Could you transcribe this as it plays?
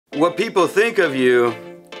What people think of you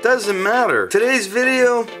doesn't matter. Today's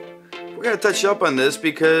video, we're gonna touch up on this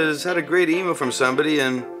because I had a great email from somebody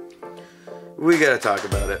and we gotta talk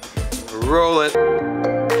about it. Roll it.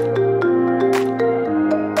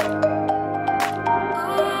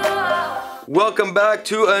 Welcome back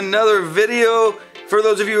to another video. For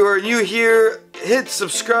those of you who are new here, hit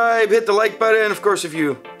subscribe, hit the like button, and of course if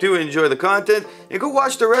you do enjoy the content, and go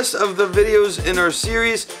watch the rest of the videos in our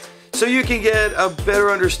series so you can get a better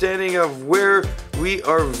understanding of where we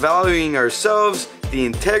are valuing ourselves, the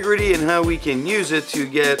integrity, and how we can use it to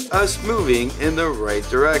get us moving in the right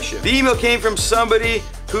direction. The email came from somebody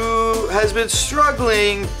who has been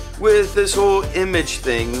struggling with this whole image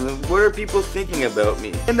thing. What are people thinking about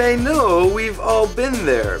me? And I know we've all been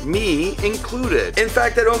there, me included. In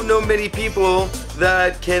fact, I don't know many people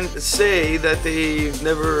that can say that they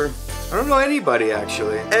never, I don't know anybody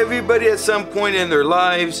actually. Everybody at some point in their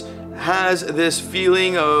lives has this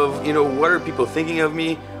feeling of, you know, what are people thinking of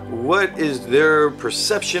me? What is their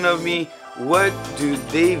perception of me? What do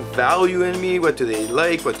they value in me? What do they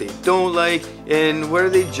like? What they don't like? And what are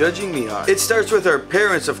they judging me on? It starts with our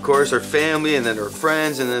parents, of course, our family, and then our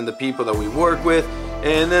friends, and then the people that we work with,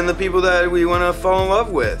 and then the people that we want to fall in love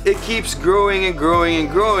with. It keeps growing and growing and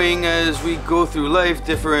growing as we go through life.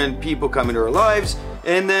 Different people come into our lives,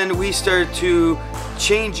 and then we start to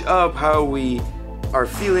change up how we are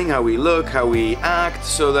feeling, how we look, how we act,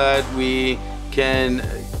 so that we can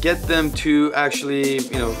get them to actually,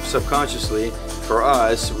 you know, subconsciously, for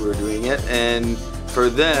us, we're doing it, and for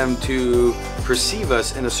them to perceive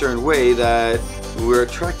us in a certain way that we're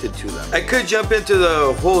attracted to them. I could jump into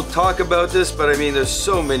the whole talk about this, but I mean, there's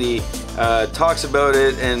so many talks about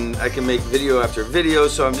it, and I can make video after video,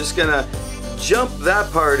 so I'm just gonna jump that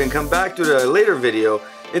part and come back to the later video.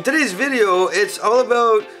 In today's video, it's all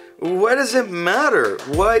about, why does it matter?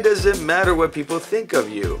 Why does it matter what people think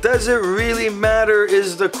of you? Does it really matter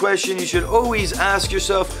is the question you should always ask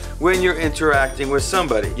yourself when you're interacting with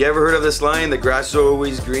somebody. You ever heard of this line, the grass is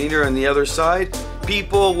always greener on the other side?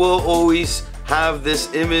 People will always have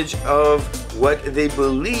this image of what they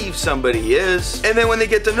believe somebody is, and then when they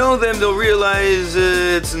get to know them, they'll realize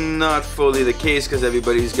it's not fully the case because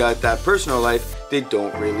everybody's got that personal life they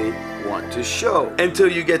don't really want to show.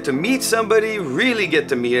 Until you get to meet somebody, really get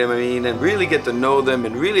to meet them, and really get to know them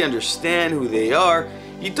and really understand who they are,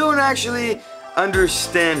 you don't actually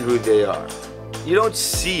understand who they are. You don't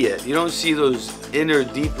see it. You don't see those inner,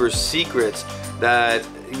 deeper secrets that,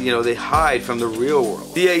 you know, they hide from the real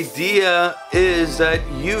world. The idea is that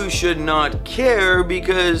you should not care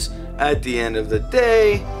because at the end of the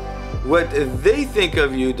day, what they think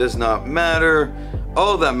of you does not matter.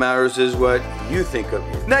 All that matters is what you think of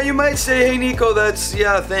you. Now you might say, hey Nico, that's,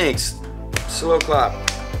 yeah, thanks. Slow clap.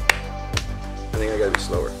 I think I gotta be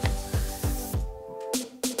slower.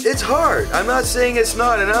 It's hard. I'm not saying it's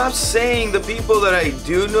not, and I'm saying the people that I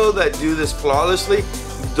do know that do this flawlessly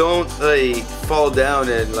don't like fall down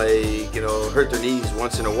and like, you know, hurt their knees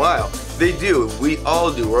once in a while. They do. We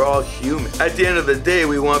all do. We're all human. At the end of the day,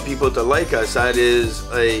 we want people to like us. That is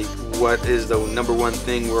like what is the number one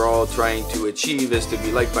thing we're all trying to achieve, is to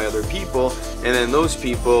be liked by other people, and then those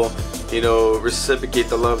people, you know, reciprocate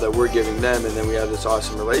the love that we're giving them, and then we have this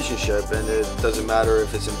awesome relationship. And it doesn't matter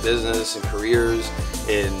if it's in business, in careers,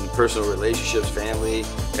 in personal relationships, family,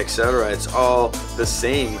 etc. It's all the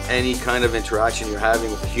same. Any kind of interaction you're having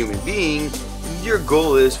with a human being, your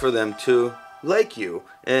goal is for them to like you,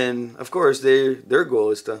 and of course their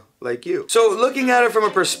goal is to like you. So looking at it from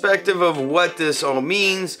a perspective of what this all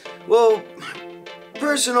means, well,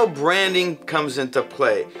 personal branding comes into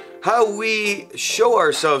play. How we show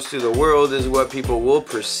ourselves to the world is what people will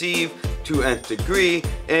perceive to nth degree,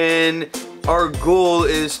 and our goal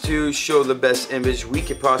is to show the best image we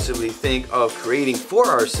could possibly think of creating for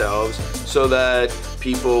ourselves so that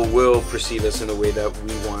people will perceive us in a way that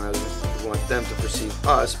we want them to perceive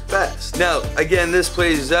us best. Now, again, this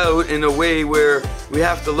plays out in a way where we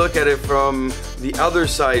have to look at it from the other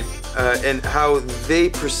side and how they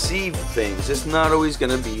perceive things. It's not always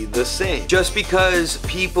going to be the same. Just because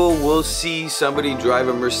people will see somebody drive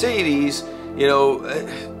a Mercedes, you know,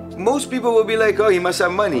 most people will be like, oh, he must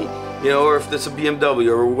have money, you know, or if it's a BMW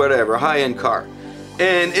or whatever, high-end car.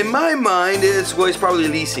 And in my mind, it's, well, he's probably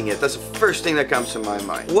leasing it. That's the first thing that comes to my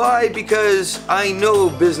mind. Why? Because I know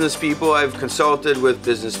business people. I've consulted with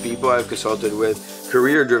business people. I've consulted with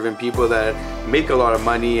career-driven people that make a lot of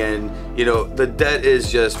money, and, you know, the debt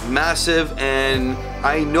is just massive, and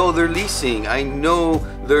I know they're leasing. I know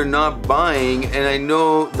they're not buying, and I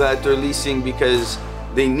know that they're leasing because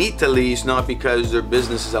they need to lease, not because their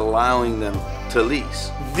business is allowing them to lease.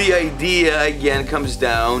 The idea again comes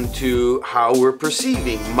down to how we're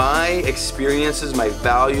perceiving. My experiences, my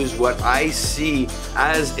values, what I see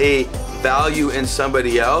as a value in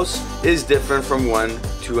somebody else is different from one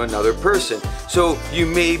to another person. So you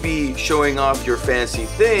may be showing off your fancy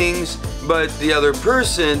things, but the other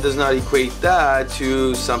person does not equate that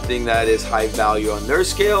to something that is high value on their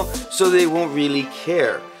scale, so they won't really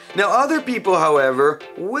care. Now other people, however,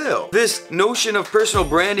 will. This notion of personal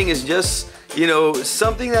branding is just, you know,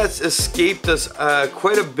 something that's escaped us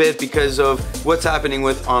quite a bit because of what's happening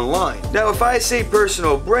with online. Now if I say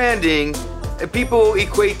personal branding, people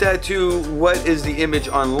equate that to what is the image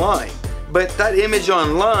online. But that image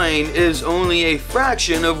online is only a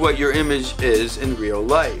fraction of what your image is in real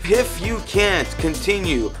life. If you can't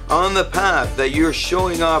continue on the path that you're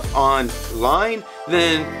showing off online,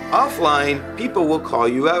 then offline, people will call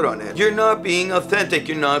you out on it. You're not being authentic,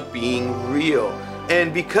 you're not being real.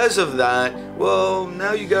 And because of that, well,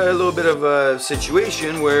 now you got a little bit of a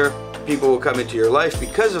situation where people will come into your life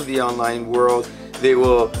because of the online world. They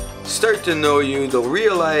will start to know you, they'll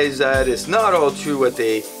realize that it's not all true what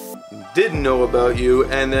they didn't know about you,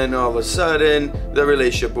 and then all of a sudden the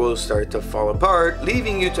relationship will start to fall apart,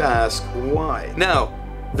 leaving you to ask why. Now,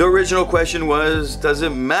 the original question was, does it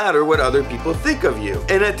matter what other people think of you?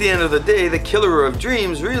 And at the end of the day, the killer of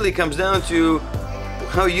dreams really comes down to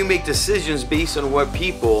how you make decisions based on what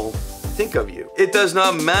people think of you. It does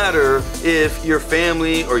not matter if your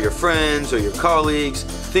family or your friends or your colleagues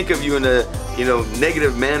think of you in a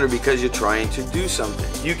negative manner because you're trying to do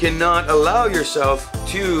something. You cannot allow yourself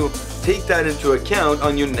to take that into account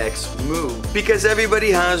on your next move, because everybody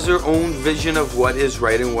has their own vision of what is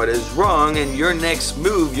right and what is wrong, and your next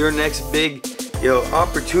move, your next big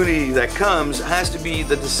opportunity that comes has to be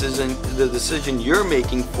the decision you're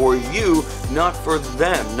making for you, not for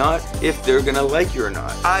them, not if they're gonna like you or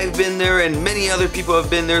not. I've been there and many other people have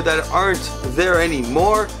been there that aren't there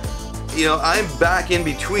anymore. I'm back in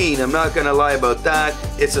between. I'm not gonna lie about that.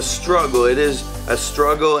 It's a struggle. It is a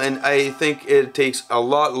struggle, and I think it takes a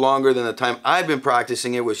lot longer than the time I've been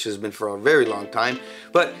practicing it, which has been for a very long time.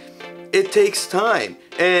 But it takes time,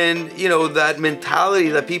 and that mentality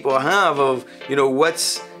that people have of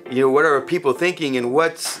what are people thinking and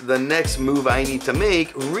what's the next move I need to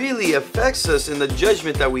make really affects us in the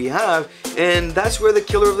judgment that we have, and that's where the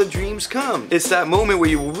killer of the dreams come. It's that moment where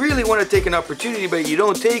you really want to take an opportunity, but you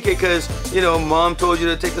don't take it because mom told you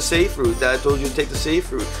to take the safe route, dad told you to take the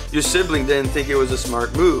safe route, your sibling didn't think it was a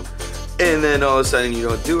smart move, and then all of a sudden you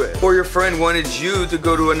don't do it. Or your friend wanted you to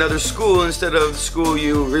go to another school instead of the school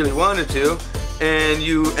you really wanted to, and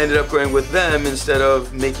you ended up going with them instead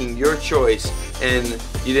of making your choice, and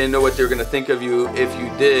you didn't know what they were going to think of you if you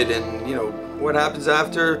did. And what happens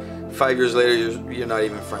after? 5 years later, you're not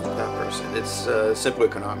even friends with that person. It's simple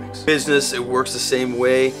economics. Business, it works the same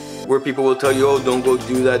way, where people will tell you, oh, don't go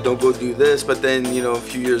do that, don't go do this, but then a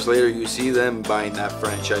few years later you see them buying that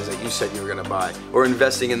franchise that you said you were going to buy, or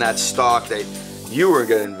investing in that stock that you were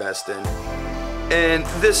going to invest in. And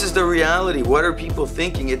this is the reality. What are people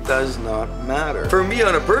thinking? It does not matter. For me,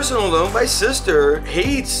 on a personal note, my sister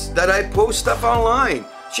hates that I post stuff online.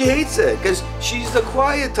 She hates it because she's the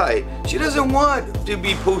quiet type. She doesn't want to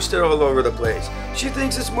be posted all over the place. She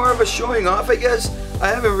thinks it's more of a showing off, I guess. I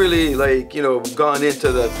haven't really gone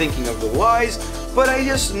into the thinking of the whys, but I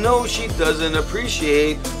just know she doesn't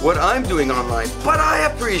appreciate what I'm doing online. But I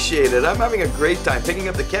appreciate it. I'm having a great time. Picking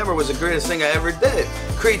up the camera was the greatest thing I ever did.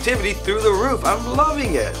 Creativity through the roof. I'm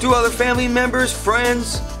loving it. Do other family members,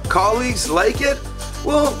 friends, colleagues like it?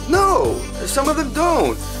 Well, no. Some of them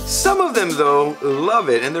don't. Some of them, though, love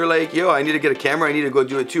it, and they're like, yo, I need to get a camera, I need to go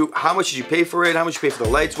do it too. How much did you pay for it? How much did you pay for the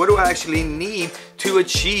lights? What do I actually need to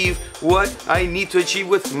achieve what I need to achieve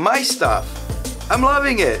with my stuff? I'm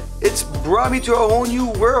loving it. It's brought me to a whole new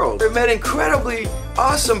world. I've met incredibly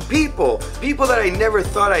awesome people that I never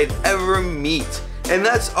thought I'd ever meet. And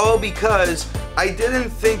that's all because I didn't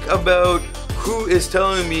think about who is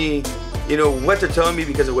telling me, what they're telling me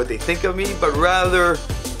because of what they think of me, but rather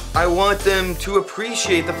I want them to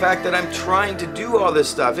appreciate the fact that I'm trying to do all this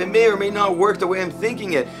stuff. It may or may not work the way I'm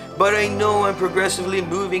thinking it, but I know I'm progressively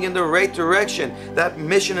moving in the right direction. That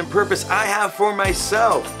mission and purpose I have for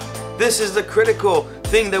myself. This is the critical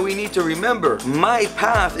thing that we need to remember. My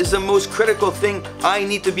path is the most critical thing I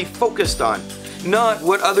need to be focused on, not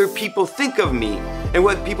what other people think of me. and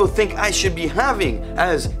what people think I should be having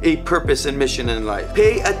as a purpose and mission in life.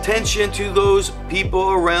 Pay attention to those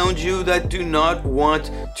people around you that do not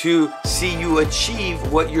want to see you achieve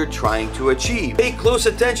what you're trying to achieve. Pay close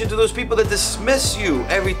attention to those people that dismiss you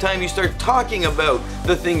every time you start talking about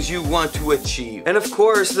the things you want to achieve. And of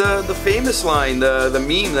course, the famous line, the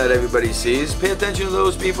meme that everybody sees, pay attention to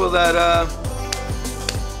those people that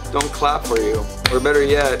don't clap for you. Or better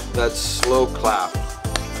yet, that slow clap.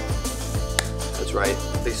 That's right,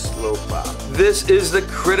 they slow clap. This is the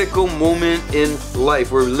critical moment in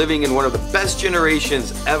life. We're living in one of the best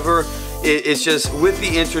generations ever. It's just with the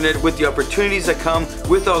internet, with the opportunities that come,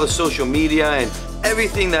 with all the social media and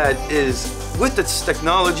everything that is with this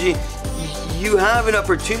technology, you have an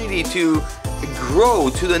opportunity to grow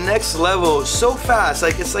to the next level so fast.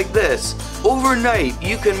 Like, it's like this. Overnight,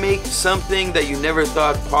 you can make something that you never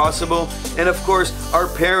thought possible. And of course, our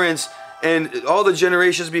parents and all the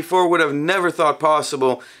generations before would have never thought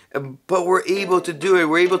possible, but we're able to do it.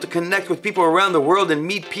 We're able to connect with people around the world and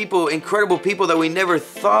meet people, incredible people that we never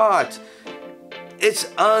thought.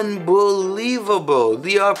 It's unbelievable.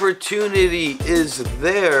 The opportunity is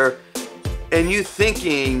there, and you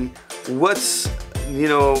thinking, what's, you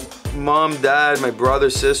know, mom, dad, my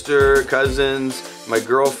brother, sister, cousins, my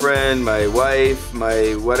girlfriend, my wife,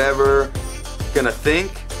 my whatever, gonna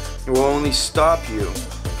think? It will only stop you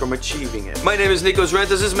from achieving it. My name is Nikos Rentas.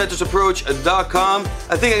 This is mentorsapproach.com.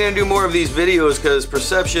 I think I'm gonna do more of these videos because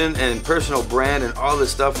perception and personal brand and all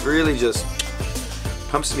this stuff really just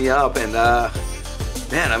pumps me up, and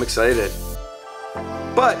man, I'm excited.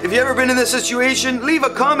 But if you've ever been in this situation, leave a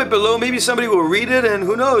comment below. Maybe somebody will read it, and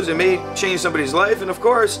who knows, it may change somebody's life. And of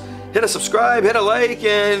course, hit a subscribe, hit a like,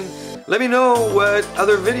 and let me know what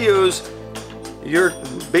other videos you're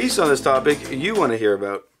based on this topic you want to hear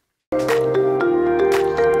about.